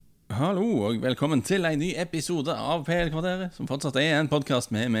Hallo og velkommen til en ny episode av PL-kvarteret, som fortsatt en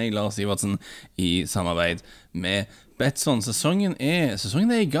podcast med meg, Lars Iversen, i samarbeid med Betsson. Sesongen er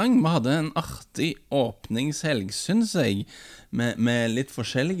i gang. Vi hadde en artig åpningshelg, synes jeg, med litt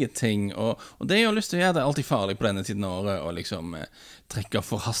forskjellige ting. Og det jeg har lyst til å gjøre, det er alltid farlig på denne tiden av året, å liksom trekke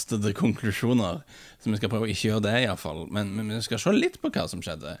forhastede konklusjoner. Så vi skal prøve å ikke gjøre det i hvert fall. Men vi skal se litt på hva som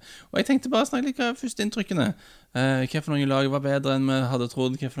skjedde. Og jeg tenkte bare snakke litt om førsteinntrykkene. Hva for noen lag var bedre enn vi hadde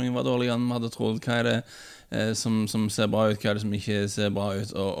trodd? Hva for noen var dårligere enn vi hadde trodd? Hva er det som ser bra ut? Hva er det som ikke ser bra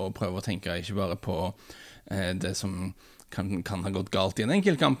ut? Og prøve å tenke ikke bare på det som kan ha gått galt i en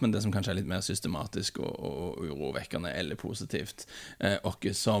enkelt kamp, men det som kanskje er litt mer systematisk og urovekkende eller positivt. Og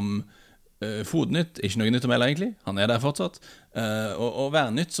som Fodnytt, ikke noe nytt å melde egentlig. Han er der fortsatt. Og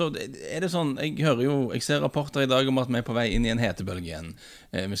Værnytt, så er det sånn, jeg ser rapporter i dag om at vi er på vei inn i en hetebølge igjen.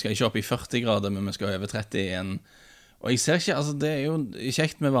 Vi skal ikke opp i 40 grader, men vi skal over 30 igjen. Og jeg ser ikke, altså det er jo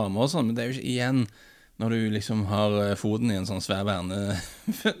kjekt med varme og sånn, men det er jo ikke igjen når du liksom har foden i en sånn svær verne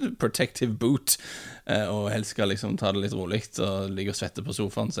protective boot, og helst skal liksom ta det litt roligt og ligge og svette på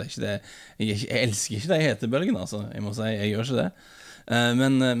sofaen, så er ikke det, jeg elsker ikke det hetebølgen, altså. Jeg må si, jeg gjør ikke det.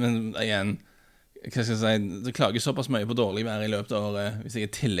 Men igjen, hva skal jeg si, det klager såpass mye på dårlig vær i løpet av året. Hvis jeg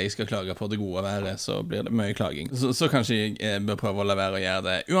i tillegg skal klage på det gode været, så blir det mye klaging. Så kanskje jeg bør prøve å la være å gjøre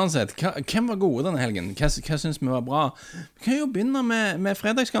det. Uansett, hvem var gode denne helgen? Hva synes vi var bra? Vi kan jo begynne med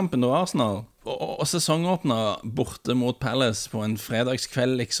fredagskampen da, Arsenal. Og sesongåpner borte mot Palace på en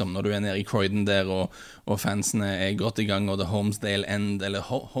fredagskveld liksom, når du er nede i Croydon der og fansene er godt i gang, og det Holmesdale End, eller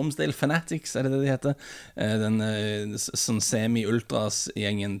Holmesdale Fanatics, er det de heter? Den sånn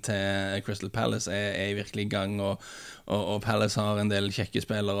semi-ultras-gjengen til Crystal Palace er virkelig i gang, og Palace har en del kjekke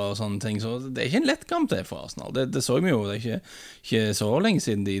spillere og sånne ting, så det er ikke en lett kamp det for Arsenal. Det så vi jo, det er ikke så lenge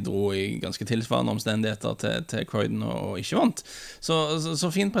siden de dro i ganske tilsvarende omstendigheter til Croydon og ikke vant.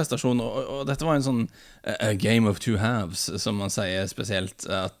 Så fin prestasjon, og dette var en sånn a game of two halves, som man sier spesielt,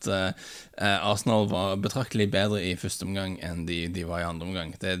 at Arsenal var betraktelig bedre i første omgang enn de var i andre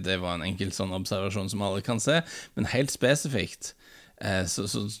omgang. Det var en enkelt sånn observasjon som alle kan se, men helt spesifikt så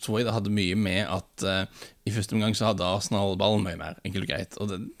tror jeg det hadde mye med at i første omgang så hadde Arsenal ballen mye mer, enkelt og greit,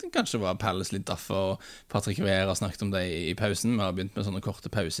 og det kanskje var Palace litt daffe, og Patrick Vieira snakket om det i pausen. Vi har begynt med sånne korte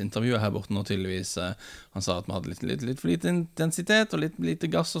pauseintervjuer her borte nå tydeligvis. Han sa at vi hadde litt for lite intensitet og litt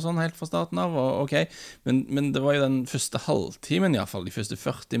lite gass og sånn helt fra starten av, og ok, men det var jo den første halvtimen i hvert fall, de første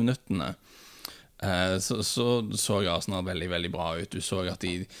 40 minuttene så Arsenal veldig, veldig bra ut. Du så at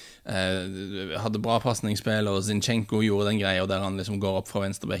de hadde bra passningsspill, og Zinchenko gjorde den greia der han liksom går opp fra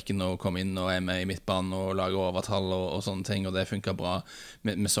venstrebekken og kommer inn og er med i midtbanen og lager overtall og sånne ting, og det funket bra.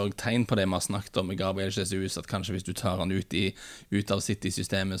 Vi så tegn på det vi har snakket om med Gabriel Jesus, at kanskje hvis du tar han ut av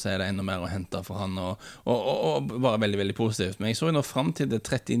City-systemet, så er det enda mer å hente for han, og bare veldig, veldig positivt. Men jeg så jo nå frem til det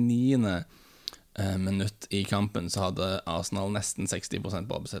 39. Minutt i kampen så hadde Arsenal nesten 60%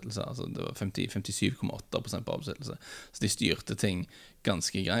 ballbesettelse, altså det var 57,8% ballbesettelse, så de styrte ting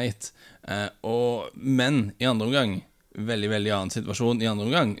ganske greit, men i andre omgang, veldig, veldig annen situasjon i andre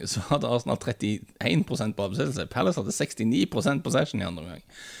omgang, så hadde Arsenal 31% ballbesettelse, Palace hadde 69% possession i andre omgang,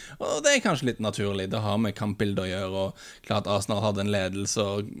 og det er kanskje litt naturlig, det har med kampbildet å gjøre, og klart Arsenal hadde en ledelse,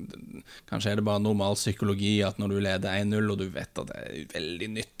 og kanskje er det bare normal psykologi at når du leder 1-0, og du vet at det er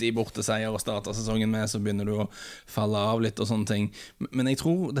veldig nyttig borteseier å starte sesongen med, så begynner du å falle av litt og sånne ting, men jeg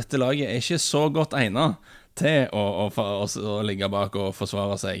tror dette laget er ikke så godt egnet til å ligge bak og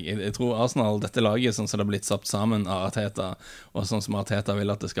forsvare seg. Jeg tror Arsenal, dette laget, sånn som det har blitt satt sammen av Arteta, og sånn som Arteta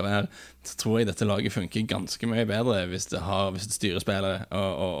vil at det skal være, så tror jeg dette laget funker ganske mye bedre hvis det styrer spillet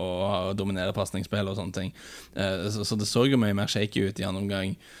og dominerer passningsspill og sånne ting. Så det så jo mye mer shaky ut i andre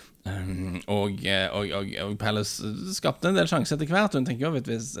omgang. Og Palace skapte en del sjanser etter hvert, og hun tenker jo at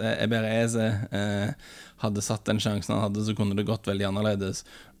hvis Ebereeze hadde satt den sjansen han hadde, så kunne det gått veldig annerledes.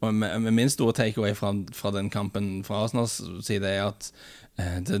 Og med min store takeaway fra den kampen fra Arsenals side er at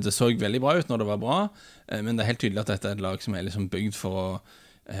det så veldig bra ut når det var bra, men det er helt tydelig at dette er et lag som er liksom bygd for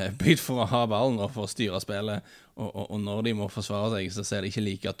å ha ballen og for å styre spillet, og når de må forsvare seg, så ser de ikke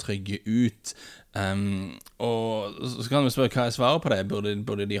like trygge ut. Og så kan vi spørre hva er svaret på det.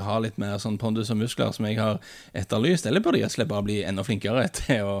 Burde de ha litt mer sånn pondus og muskler som jeg har etterlyst, eller burde de bare bli enda flinkere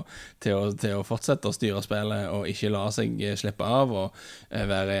til å fortsette å styre spillet og ikke la seg slippe av og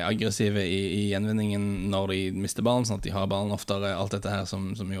være aggressive i gjenvinningen når de mister ballen, sånn at de har ballen oftere, alt dette her som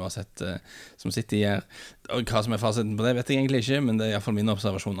vi jo har sett som City gjør. Og hva som er fasiten på det vet jeg egentlig ikke, men det er i hvert fall min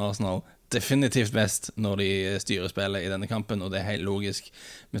observasjon. Arsenal definitivt best når de styrer spillet i denne kampen, og det er helt logisk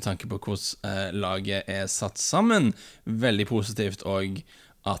med tanke på hvordan laget er satt sammen. Veldig positivt og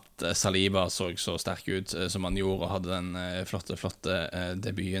at Saliba så sterk ut som han gjorde, og hadde den flotte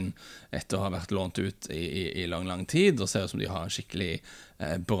debuten etter å ha vært lånt ut i lang tid, og ser ut som de har en skikkelig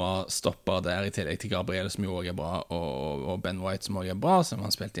bra stopper der, i tillegg til Gabriel som jo også bra, og Ben White som også bra, som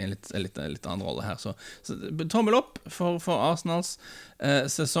han spilte i en litt annen rolle her. Så tommel opp for Arsenals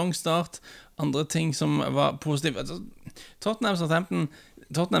sesongstart. Andre ting som var positive,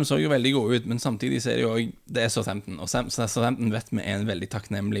 Tottenham så jo veldig god ut, men samtidig så det jo også, det Southampton, og Southampton vet vi en veldig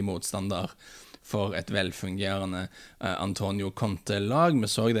takknemlig motstander for et velfungerende Antonio Conte-lag. Vi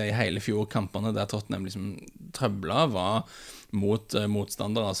så det i hele fjorkampene der Tottenham liksom trøbla var mot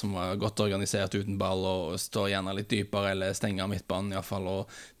motstandere som var godt organisert uten ball og står gjerne litt dypere eller stenger midtbanen i hvert fall,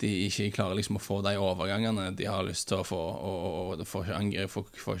 og de ikke klarer liksom å få de overgangene de har lyst til å få, og får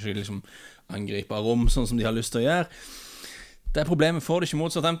ikke liksom angripe rom sånn som de har lyst til å gjøre. Det problemet får de ikke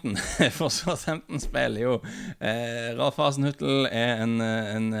mot Southampton, for Southampton spiller jo Ralf Hasenhüttl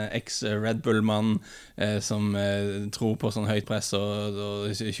en ex-Red Bull-mann som tror på sånn høyt press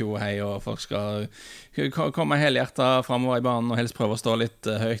og tjo hei, og folk skal komme helhjertet fremover i banen og helst prøve å stå litt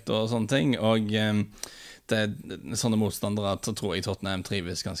høyt og sånne ting, og sånne motstandere tror jeg Tottenham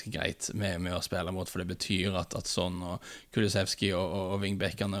trives ganske greit med å spille mot, for det betyr at Son og Kulusevski og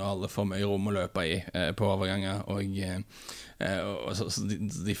Vingbekkerne og alle får mye rom å løpe i på overganger, og så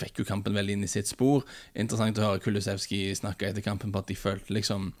de fikk jo kampen veldig inn i sitt spor. Interessant å høre Kulusevski snakke etter kampen på at de følte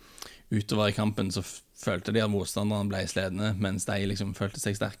liksom utover i kampen så følte de at motstanderne ble sledende, mens de liksom følte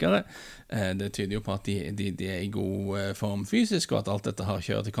seg sterkere. Det tyder jo på at de er i god form fysisk, og at alt dette har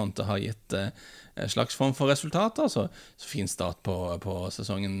kjørt til Conte har gitt slags form for resultater. Så fin start på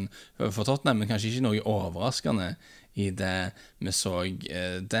sesongen for Tottenham, men kanskje ikke noe overraskende i det vi så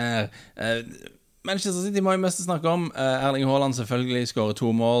der. Manchester City må jo mest snakke om. Erling Haaland selvfølgelig skårer 2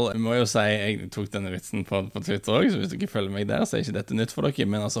 mål. Jeg må jo si, jeg tok denne vitsen på Twitter også, så hvis dere følger meg der, så er ikke dette nytt for dere.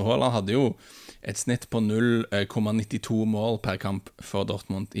 Men altså, Haaland hadde jo et snitt på 0,92 mål per kamp for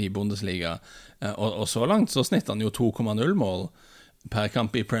Dortmund i Bundesliga. Og så langt så snittet han jo 2,0 mål per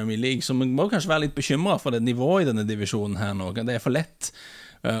kamp i Premier League, så man må kanskje være litt bekymret for det nivået i denne divisjonen her nå. Det er for lett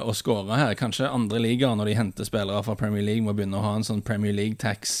å skåre her. Kanskje andre ligaer når de henter spillere fra Premier League må begynne å ha en sånn Premier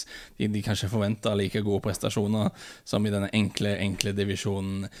League-tax. De kanskje forventer like gode prestasjoner som i denne enkle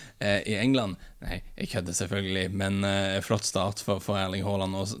divisjonen i England. Nei, jeg kødder selvfølgelig, men flott start for Erling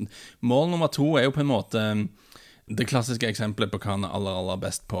Haaland. Og mål nummer 2 er jo på en måte det klassiske eksemplet på hva han er aller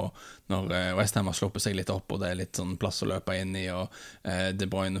best på når West Ham har sluppet seg litt opp, og det er litt sånn plass å løpe inn i, og De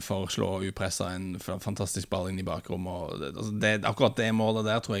Bruyne får slå og upresse en fantastisk ball inn i bakrom, og akkurat det målet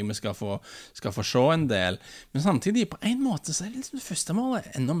der tror jeg vi skal få se en del. Men samtidig, på en måte så er det liksom det første målet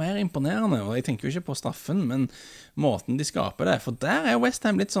enda mer imponerende, og jeg tenker jo ikke på straffen, men måten de skaper det, for der er West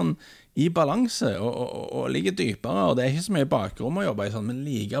Ham litt sånn i balanse og ligger dypere, og det er ikke så mye bakrom å jobbe i sånn, men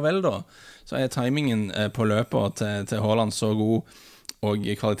likevel da så er timingen på løpet til Haaland så god, og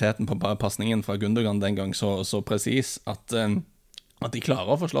kvaliteten på passningen fra Gundogan den gang så precis at de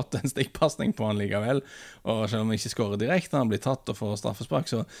klarer å få slått en stikkpassning på han likevel, og selv om de ikke skårer direkte, han blir tatt og får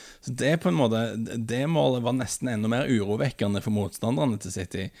straffespark, så det på en måte, det målet var nesten enda mer urovekkende for motstanderne til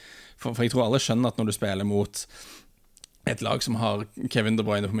City, for jeg tror alle skjønner at når du spiller mot et lag som har Kevin De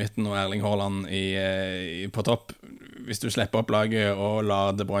Bruyne på midten og Erling Haaland på topp, hvis du slipper opp laget og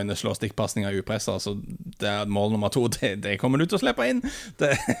lar De Bruyne slå stikkpassninger upresset, så det er mål nummer 2, det kommer du til å slippe inn.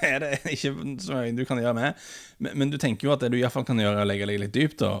 Det er det ikke så mye du kan gjøre med. Men du tenker jo at det du i hvert fall kan gjøre er å legge deg litt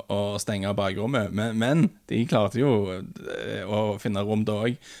dypt og stenge bakrommet. Men de klarte jo å finne rom da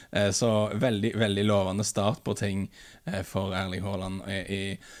også. Så veldig, veldig lovende start på ting for Erling Haaland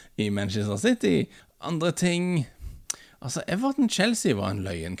i Manchester City. Andre ting... Altså, Everton-Chelsea var en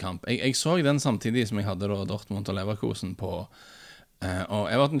løyenkamp. Jeg så den samtidig som jeg hadde da Dortmund og Leverkusen på. Og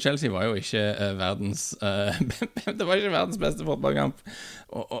Everton-Chelsea var jo ikke verdens det var ikke verdens beste fotballkamp.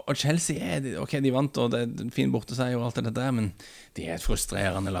 Og Chelsea ok, de vant, og det er en fin borteseier og alt det der, men de er et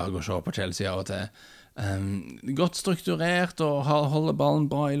frustrerende lag å se på Chelsea av og til. Godt strukturert og holder ballen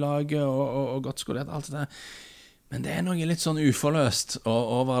bra i laget og godt skolert, alt det der. Men det er noe litt sånn uforløst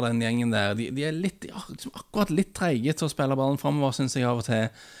over den gjengen der. De er litt, akkurat litt treige til å spille ballen fremover, synes jeg av og til.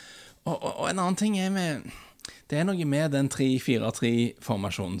 Og en annen ting det er noe med den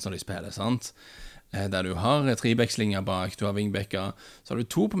 3-4-3-formasjonen som de spiller, sant? Der du har trebekslinger bak, du har vingbekker, så har du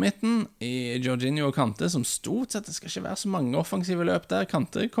 2 på midten i Jorginho og Kante, som stort sett, det skal ikke være så mange offensive løp der.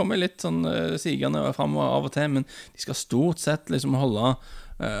 Kante kommer litt sånn sigende fremover av og til, men de skal stort sett liksom holde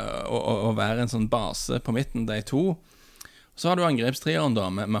og være en sånn base på midten, de 2. Så har du angrepstrieren da,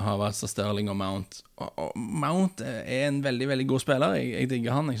 med Havertz og Sterling og Mount. Og Mount er en veldig, veldig god spiller. Jeg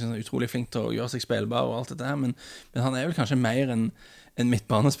digger han, jeg synes han er utrolig flink til å gjøre seg spillbar og alt dette her, men han er vel kanskje mer en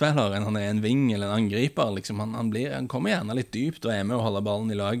midtbanespiller enn han en ving eller en angriper. Liksom. Han kommer gjerne litt dypt og med å holde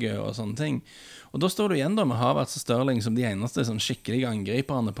ballen i laget og sånne ting. Og da står du igjen da med Havertz og Sterling som de eneste sånn skikkelige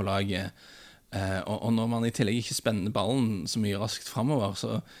angriperne på laget. Og når man i tillegg ikke spenner ballen så mye raskt fremover,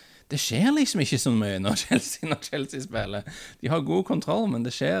 så det skjer liksom ikke så mye når Chelsea spiller. De har god kontroll, men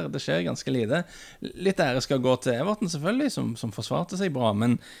det skjer ganske lite. Litt ære skal gå til Everton selvfølgelig, som forsvarte seg bra,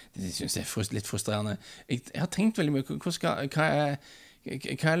 men jeg synes det litt frustrerende. Jeg har tenkt veldig mye,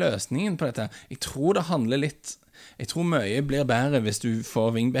 hva løsningen på dette? Jeg tror det handler litt, jeg tror mye blir bedre hvis du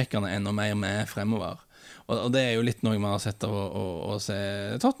får wingbackerne enda mer med fremover. Og det jo litt noe man har sett av å se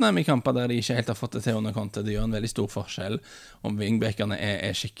Tottenham i kamper der de ikke helt har fått det til under Conte. Det gjør en veldig stor forskjell om wingbackerne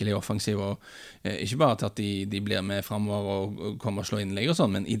skikkelig offensive, og ikke bare til at de blir med fremover og kommer og slår innlegg og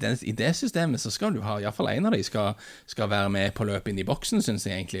sånn, men i det systemet så skal du ha, i hvert fall en av de skal være med på løp inn i boksen, synes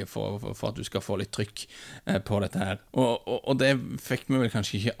jeg egentlig, for at du skal få litt trykk på dette her. Og det fikk vi vel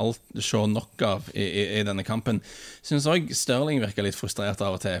kanskje ikke alt se nok av i denne kampen. Synes også Sterling virker litt frustrert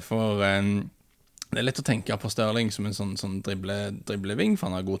av og til, for det lett å tenke på Sterling som en sånn dribleving, for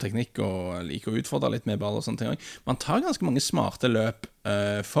han har god teknikk og liker å utfordre litt med ball og sånne ting. Man tar ganske mange smarte løp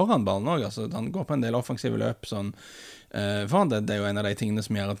foran ballen også, altså han går på en del offensive løp sånn, foran det jo en av de tingene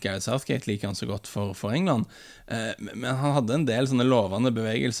som gjør at Gareth Southgate liker han så godt for England, men han hadde en del sånne lovende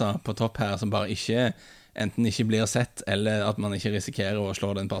bevegelser på topp her som bare enten ikke blir sett, eller at man ikke risikerer å slå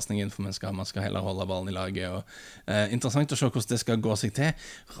den passningen, for man skal heller holde ballen i laget. Interessant å se hvordan det skal gå seg til.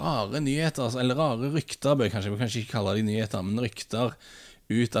 Rare nyheter, eller rare rykter, bør kanskje ikke kalle de nyheter, men rykter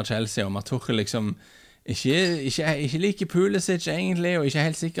ut av Chelsea om at Tuchel liksom ikke liker Pulisic egentlig, og ikke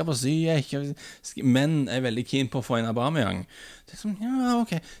helt sikker på Ziyech, men veldig keen på å få en Aubameyang. Det sånn, ja,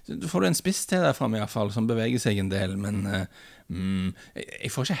 ok, du får en spiss til der frem i hvert fall, som beveger seg en del, men jeg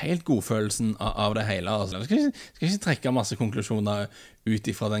får ikke helt godfølelsen av det hele. Altså. Jeg skal ikke trekke masse konklusjoner ut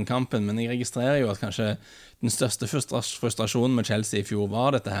ifra den kampen, men jeg registrerer jo at kanskje den største frustrasjonen med Chelsea i fjor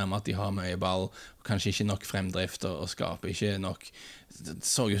var dette her med at de har mye ball, og kanskje ikke nok fremdrift og skaper ikke nok. Det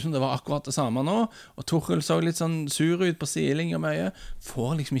så ut som det var akkurat det samme nå, og Tuchel så litt sånn sur ut på sidelinjen og mye,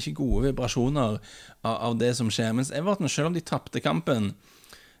 får liksom ikke gode vibrasjoner av det som skjer, mens Everton, selv om de tappte kampen,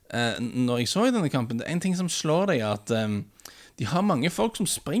 når jeg så i denne kampen, det en ting som slår deg at de har mange folk som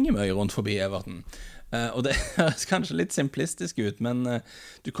springer mye rundt forbi Everton, og det høres kanskje litt simplistisk ut, men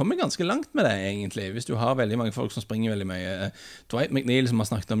du kommer ganske langt med det egentlig, hvis du har veldig mange folk som springer veldig mye. Dwight McNeil, som har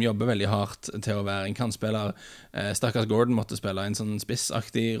snakket om, jobber veldig hardt til å være en kantspiller. Stakkars Gordon måtte spille en sånn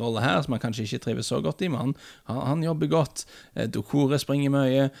spissaktig rolle her, som han kanskje ikke trives så godt i, men han jobber godt. Doucouré springer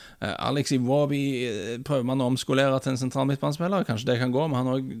mye. Alex Iwobi prøver man å omskolere til en sentral midtbanespiller, kanskje det kan gå, men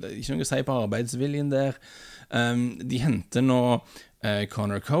han har ikke noe å si på arbeidsviljen der. De henter nå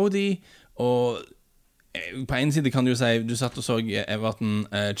Connor Cody, og på en side kan du si, du satt og så Everton,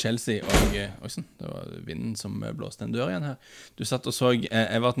 Chelsea og det var vinden som blåste en dør igjen her. Du satt og så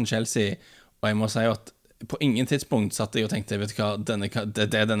Everton, Chelsea, og jeg må si at på ingen tidspunkt satt jeg og tenkte, vet du hva,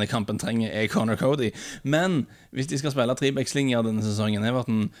 det denne kampen trenger Connor Cody, men hvis de skal spille trebackslinjer denne sesongen,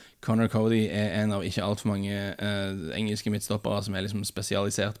 Everton, Connor Cody en av ikke alt for mange engelske midtstoppere som liksom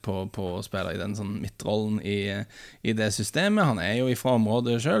spesialisert på å spille i den sånn midtrollen i det systemet. Han jo ifra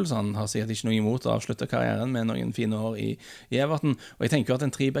området selv, så han har sikkert ikke noe imot å avslutte karrieren med noen fine år i Everton, og jeg tenker at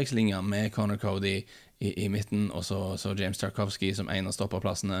en trebackslinje med Connor Cody i midten, og så James Tarkowski som en av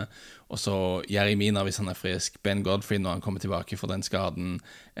stopperplassene, og så Jerry Mina hvis han frisk, Ben Godfrey når han kommer tilbake for den skaden,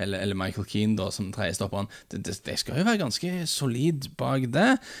 eller Michael Keane da, som tredje stopperen. Det skal jo være ganske solid bak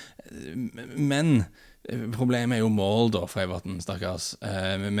det, men problemet jo mål da for Everton, stakkars.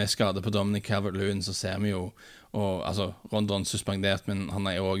 Med skade på Dominic Calvert-Lewin så ser vi jo, og altså Rondon suspendert, men han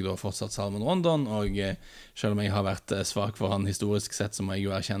jo også da fortsatt Salomon Rondon, og selv om jeg har vært svak for han historisk sett, så må jeg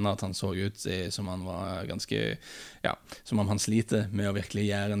jo erkjenne at han så ut som han var ganske, ja, som om han sliter med å virkelig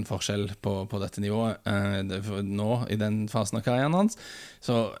gjøre en forskjell på dette nivået nå i den fasen av karrieren hans,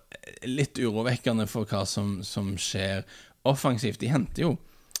 så litt urovekkende for hva som skjer offensivt. De henter jo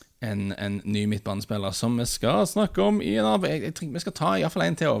en ny midtbanespiller som vi skal snakke om i jeg tror vi skal ta i hvert fall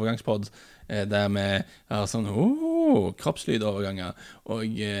en til overgangspodd der vi har sånn kroppslydoverganger, og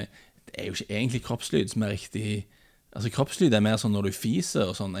det jo ikke egentlig kroppslyd som riktig. Altså kroppslyd mer sånn når du fiser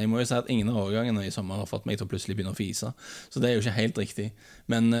og sånn. Jeg må jo si at ingen av overgangene i sommer har fått meg til å plutselig begynne å fise, så det jo ikke helt riktig,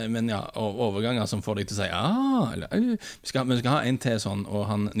 men ja, overganger som får deg til å si vi skal ha en til sånn, og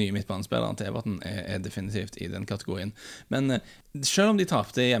han nye midtbanespilleren til Everton definitivt i den kategorien. Men selv om de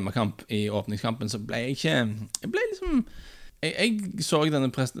tapte hjemmekamp i åpningskampen, så ble jeg så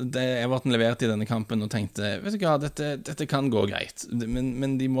det Everton leverte i denne kampen og tenkte, vet du hva, dette kan gå greit,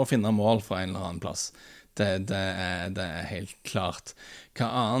 men de må finne mål fra en eller annen plass. Det er helt klart. Hva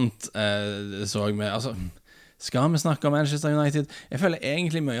annet så vi? Altså, skal vi snakke om Manchester United? Jeg føler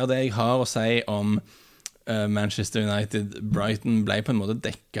egentlig mye av det jeg har å si om Manchester United Brighton ble på en måte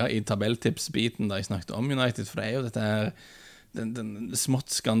dekket i tabelltipsbiten da jeg snakket om United, for det er jo dette her den smått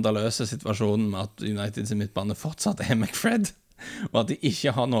skandaløse situasjonen med at United sin midtbane fortsatt er McFred, og at de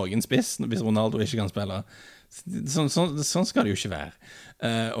ikke har noen spiss hvis Ronaldo ikke kan spille. Sånn skal det jo ikke være.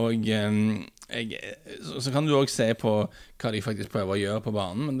 Så kan du også se på hva de faktisk prøver å gjøre på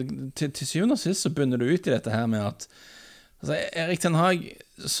banen, men til syvende og sist så bunner du ut i dette her med at Erik Ten Hag,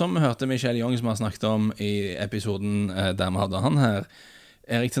 som vi hørte Michel Young som har snakket om i episoden der vi hadde han her,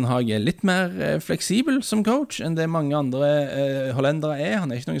 Erik Ten Hag er litt mer fleksibel som coach enn det mange andre hollendere er.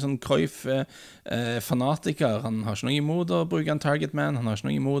 Han er ikke noen sånn Cruyff-fanatiker. Han har ikke noe imot å bruke en target man. Han har ikke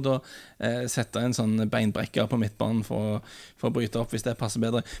noe imot å sette en sånn beinbrekker på midtbanen for å bryte opp hvis det passer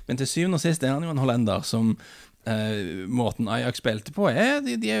bedre. Men til syvende og sist er han jo en hollender som måten Ajax spilte på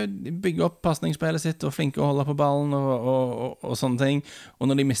de bygger opp passningsspillet sitt og flinke å holde på ballen og sånne ting, og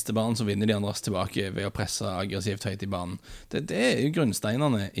når de mister ballen så vinner de andres tilbake ved å presse aggressivt høyt i banen. Det er jo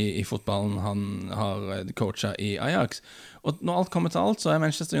grunnsteinene i fotballen han har coachet i Ajax, og når alt kommer til alt så er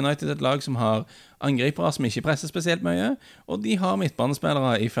Manchester United et lag som har angripere som ikke presser spesielt mye, og de har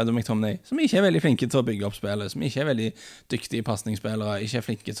midtbanespillere i Fred og McTominay som ikke er veldig flinke til å bygge opp spillet, som ikke er veldig dyktige passningsspillere, ikke er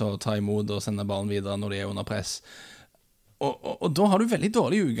flinke til å ta imot og sende ballen videre når de er under press. Og da har du veldig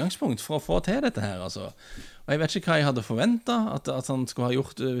dårlig utgangspunkt for å få til dette her, altså. Og jeg vet ikke hva jeg hadde forventet, at han skulle ha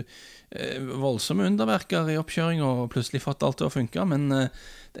gjort voldsomme underverker i oppkjøring og plutselig fått alt til å funke, men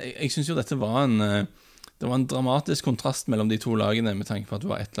jeg synes jo dette var en dramatisk kontrast mellom de to lagene, med tanke på at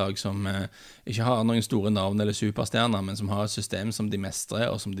det var et lag som ikke har noen store navn eller superstjerner, men som har et system som de mestrer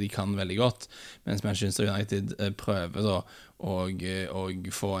og som de kan veldig godt, mens Manchester United prøver da å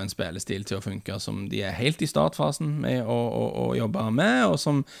få en spillestil til å funke som de er helt i startfasen med å jobbe med, og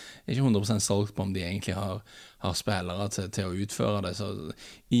som ikke 100% solgt på om de egentlig har spillere til å utføre det. Så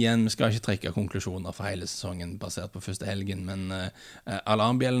igjen, vi skal ikke trekke konklusjoner for hele sesongen basert på første helgen, men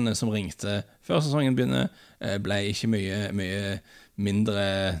alarmbjellene som ringte før sesongen begynner ble ikke mye mindre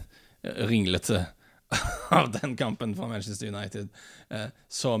ringlete av den kampen for Manchester United.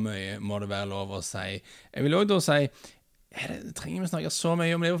 Så mye må det være lov å si. Jeg vil også da si trenger vi snakke så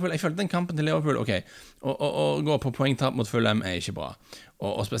mye om Liverpool? Jeg følte den kampen til Liverpool, ok, å gå på poengtap mot Fulham er ikke bra,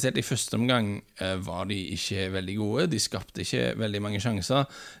 og spesielt i første omgang var de ikke veldig gode, de skapte ikke veldig mange sjanser.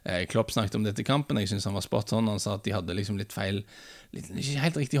 Klopp snakket om dette kampen, jeg synes han var spot on, han sa at de hadde liksom litt feil, ikke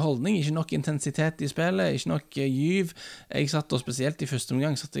helt riktig holdning, ikke nok intensitet i spillet, ikke nok gyv. Jeg satt og spesielt i første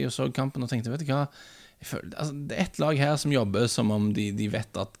omgang satt jeg og så kampen og tenkte, vet du hva, det er et lag her som jobber som om de vet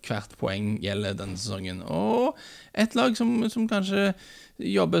at hvert poeng gjelder denne sesongen, og et lag som kanskje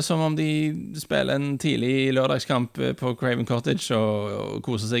jobber som om de spiller en tidlig lørdagskamp på Craven Cottage og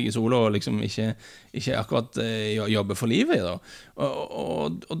koser seg i solo og liksom ikke akkurat jobber for livet da.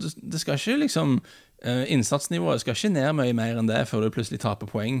 Og det skal ikke liksom innsatsnivået skal ikke ned mye mer enn det før du plutselig taper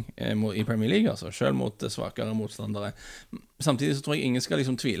poeng i Premier League, altså, selv mot svakere motstandere. Samtidig så tror jeg ingen skal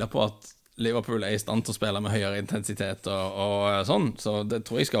liksom tvile på at Liverpool er i stand til å spille med høyere intensitet og sånn, så det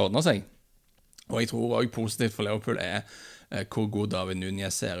tror jeg skal ordne seg. Og jeg tror også positivt for Liverpool er hvor god David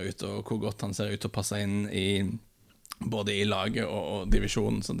Núñez ser ut, og hvor godt han ser ut til å passe inn både i laget og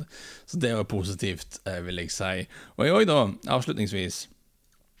divisjonen, så det er jo positivt, vil jeg si. Og jeg også da, avslutningsvis,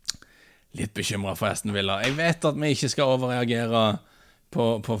 litt bekymret for Aston Villa. Jeg vet at vi ikke skal overreagere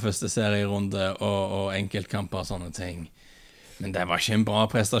på første serierunde og enkeltkamper og sånne ting, men det var ikke en bra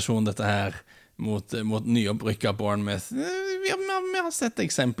prestasjon dette her mot nyopprykket Bournemouth. Vi har sett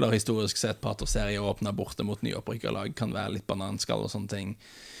eksempler historisk sett på at serier åpnet borte mot nyopprykket lag kan være litt bananskall og sånne ting.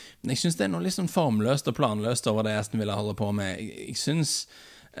 Men jeg synes det er noe litt sånn formløst og planløst over det Aston Villa holder på med. Jeg synes,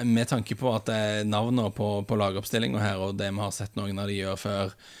 med tanke på at det er navnet på lagoppstillingen her, og det vi har sett noen av de gjør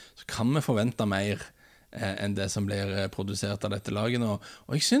før, så kan vi forvente mer enn det som blir produsert av dette laget nå.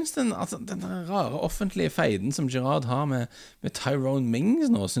 Og jeg synes den rare offentlige feiden som Gerrard har med Tyrone Mings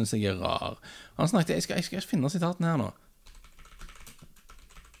nå, synes jeg er rar. Han snakket, jeg skal finne sitaten her nå.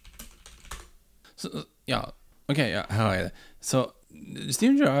 Så, ja, ok, ja, her har jeg det. Så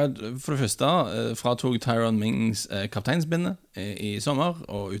Steven Gerrard for det første fratok Tyrone Mings kapteinsbindet i sommer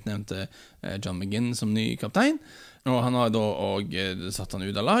og utnevnte John McGinn som ny kaptein. Og han har da også satt han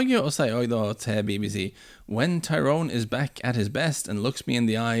ut av laget og sier også da til BBC: "When Tyrone is back at his best and looks me in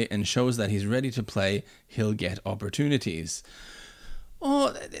the eye and shows that he's ready to play, he'll get opportunities."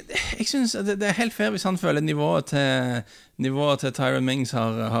 Og jeg synes det er helt fair hvis han føler nivået til Tyrone Mings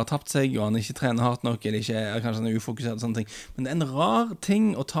har tapt seg, og han ikke trener hardt nok, eller ikke, kanskje han er ufokusert og sånne ting. Men det er en rar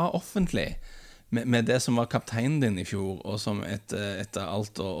ting å ta offentlig. med det som var kapteinen din I fjor, og som etter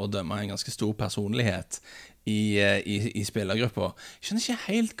alt å dømme en ganske stor personlighet I spillergruppa. Jeg skjønner ikke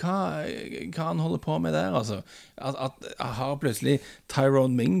helt hva han holder på med der, altså. At har plutselig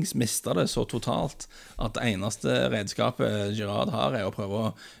Tyrone Mings mistet det så totalt at det eneste redskapet Gerard har å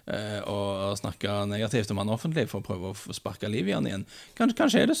prøve å snakke negativt om han offentlig for å prøve å sparke liv I han igjen.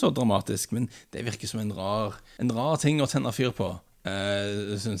 Kanskje det så dramatisk, men det virker som en rar ting å tenne fyr på.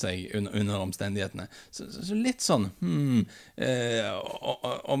 Synes jeg under omstendighetene så litt sånn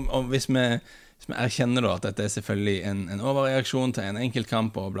hvis vi erkjenner da at dette selvfølgelig en overreaksjon til en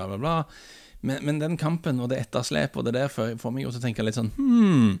enkeltkamp og bla bla bla men den kampen og det etterslepet og det der får meg også tenke litt sånn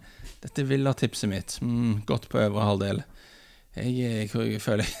dette villatipset mitt godt på øvre halvdel jeg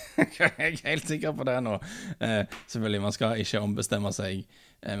føler jeg helt sikker på det nå selvfølgelig man skal ikke ombestemme seg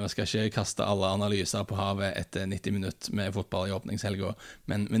man skal ikke kaste alle analyser på havet etter 90 minutter med fotball I åpningshelga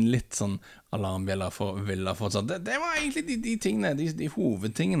men litt sånn alarmbjeller for Villa fortsatt det var egentlig de tingene de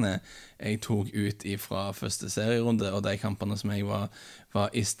hovedtingene jeg tok ut fra første serierunde og de kampene som jeg var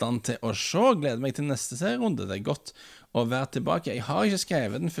I stand til å se gleder meg til neste serierunde det godt å være tilbake jeg har ikke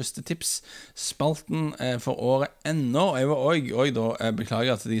skrevet den første tipsspalten for året ennå jeg vil også da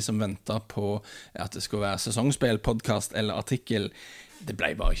beklage til de som ventet på at det skulle være sesongspill, podcast eller artikkel det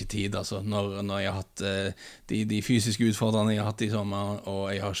ble bare ikke tid altså, når jeg har hatt de fysiske utfordrene jeg har hatt I sommer og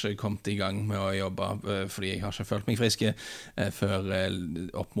jeg har ikke kommet I gang med å jobbe fordi jeg har ikke følt meg friske før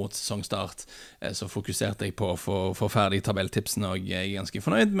opp mot sesongstart så fokuserte jeg på å få ferdig tabelltipsene og jeg ganske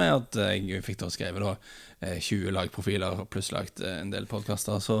fornøyd med at jeg fikk da skrevet da 20 lagprofiler pluss lagt en del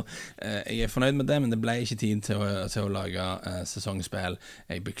podcaster så jeg fornøyd med det men det ble ikke tid til å lage sesongspill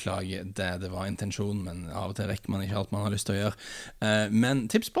jeg beklager det var intensjonen men av og til rekker man ikke alt man har lyst til å gjøre men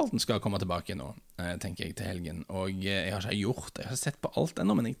tipsspalten skal komme tilbake nå tenker jeg til helgen og jeg har ikke sett på alt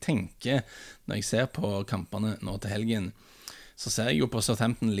ennå men jeg tenker når jeg ser på kampene nå til helgen så ser jeg jo på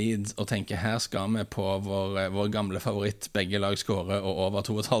Southampton Leeds og tenker her skal vi på vår gamle favoritt begge lag scorer og over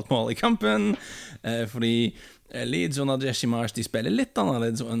 2,5 mål I kampen fordi Leeds under Jesse Marsh de spiller litt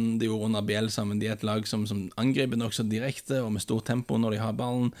annerledes enn de gjorde under Bielsa men de et lag som angriper nok så direkte og med stort tempo når de har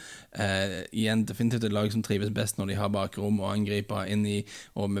ballen igjen definitivt et lag som trives best når de har bakrom og angriper inn I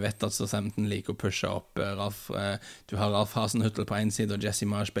og vi vet at Southampton liker å pushe opp du har Ralf Hasenhüttl på en side og Jesse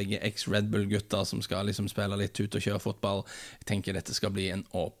Marsh begge ex-Red Bull gutter som skal liksom spille litt ut og kjøre fotball jeg tenker dette skal bli en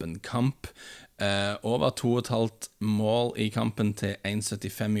åpen kamp over 2,5 mål I kampen til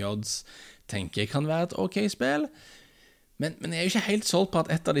 1,75 odds tenker jeg kan være et ok spill men jeg jo ikke helt solgt på at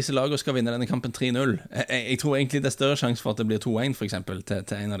et av disse lagene skal vinne denne kampen 3-0 jeg tror egentlig det større sjanse for at det blir 2-1 for eksempel til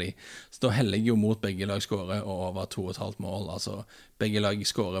en av de så da heller jeg jo mot begge lag scorer og over 2,5 mål altså begge lag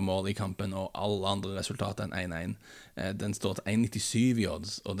scorer mål I kampen og alle andre resultater enn 1-1 den står til 1,97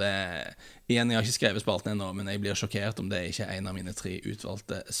 odds og det igjen jeg har ikke skrevet spalten ennå men jeg blir sjokkert om det ikke en av mine 3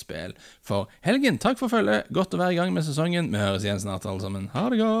 utvalgte spill for helgen takk for følget, godt å være I gang med sesongen vi høres igjen snart alle sammen,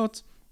 ha det godt